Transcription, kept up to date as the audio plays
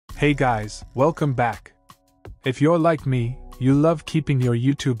Hey guys, welcome back. If you're like me, you love keeping your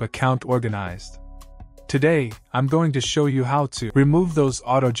YouTube account organized. Today, I'm going to show you how to remove those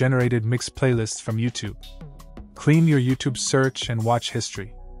auto-generated mix playlists from YouTube. Clean your YouTube search and watch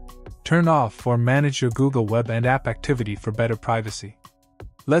history. Turn off or manage your Google Web and app activity for better privacy.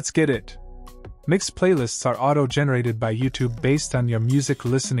 Let's get it. Mix playlists are auto-generated by YouTube based on your music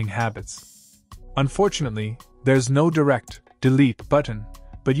listening habits. Unfortunately, there's no direct delete button,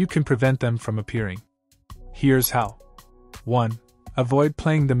 but you can prevent them from appearing. Here's how. 1. Avoid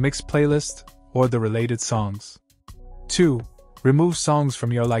playing the mix playlist or the related songs. 2. Remove songs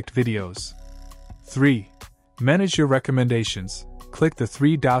from your liked videos. 3. Manage your recommendations. Click the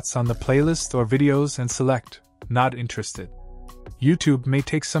 3 dots on the playlist or videos and select Not Interested. YouTube may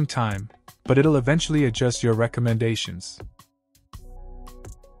take some time, but it'll eventually adjust your recommendations.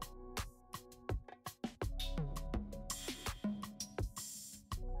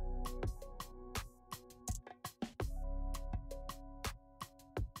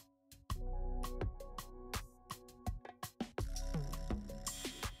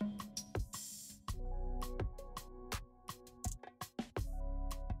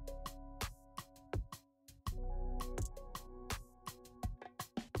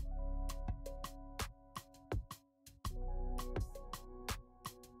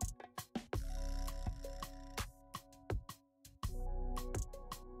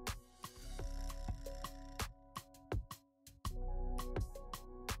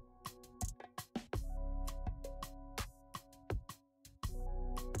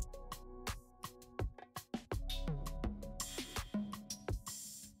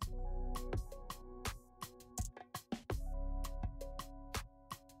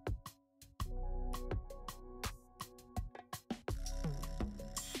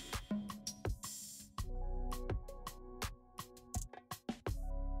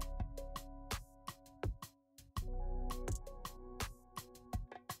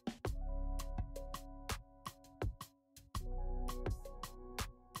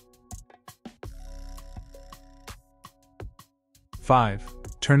 Five.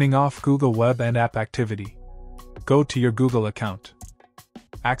 Turning off Google Web and app activity. Go to your Google account.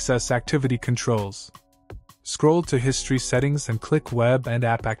 Access Activity Controls. Scroll to History Settings and click Web and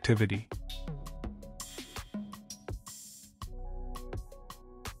App Activity.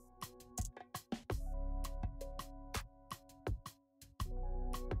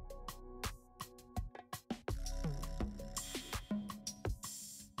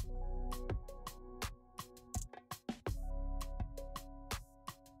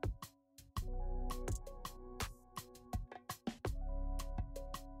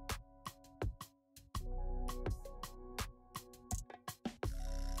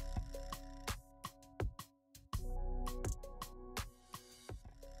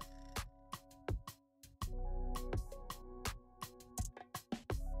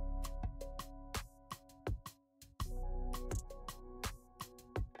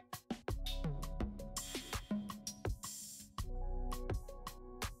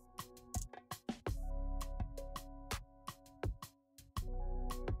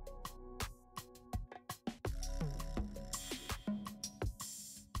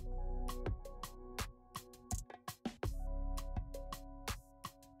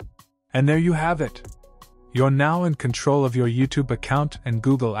 And there you have it. You're now in control of your YouTube account and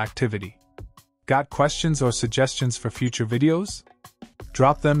Google activity. Got questions or suggestions for future videos?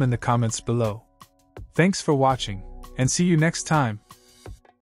 Drop them in the comments below. Thanks for watching, and see you next time.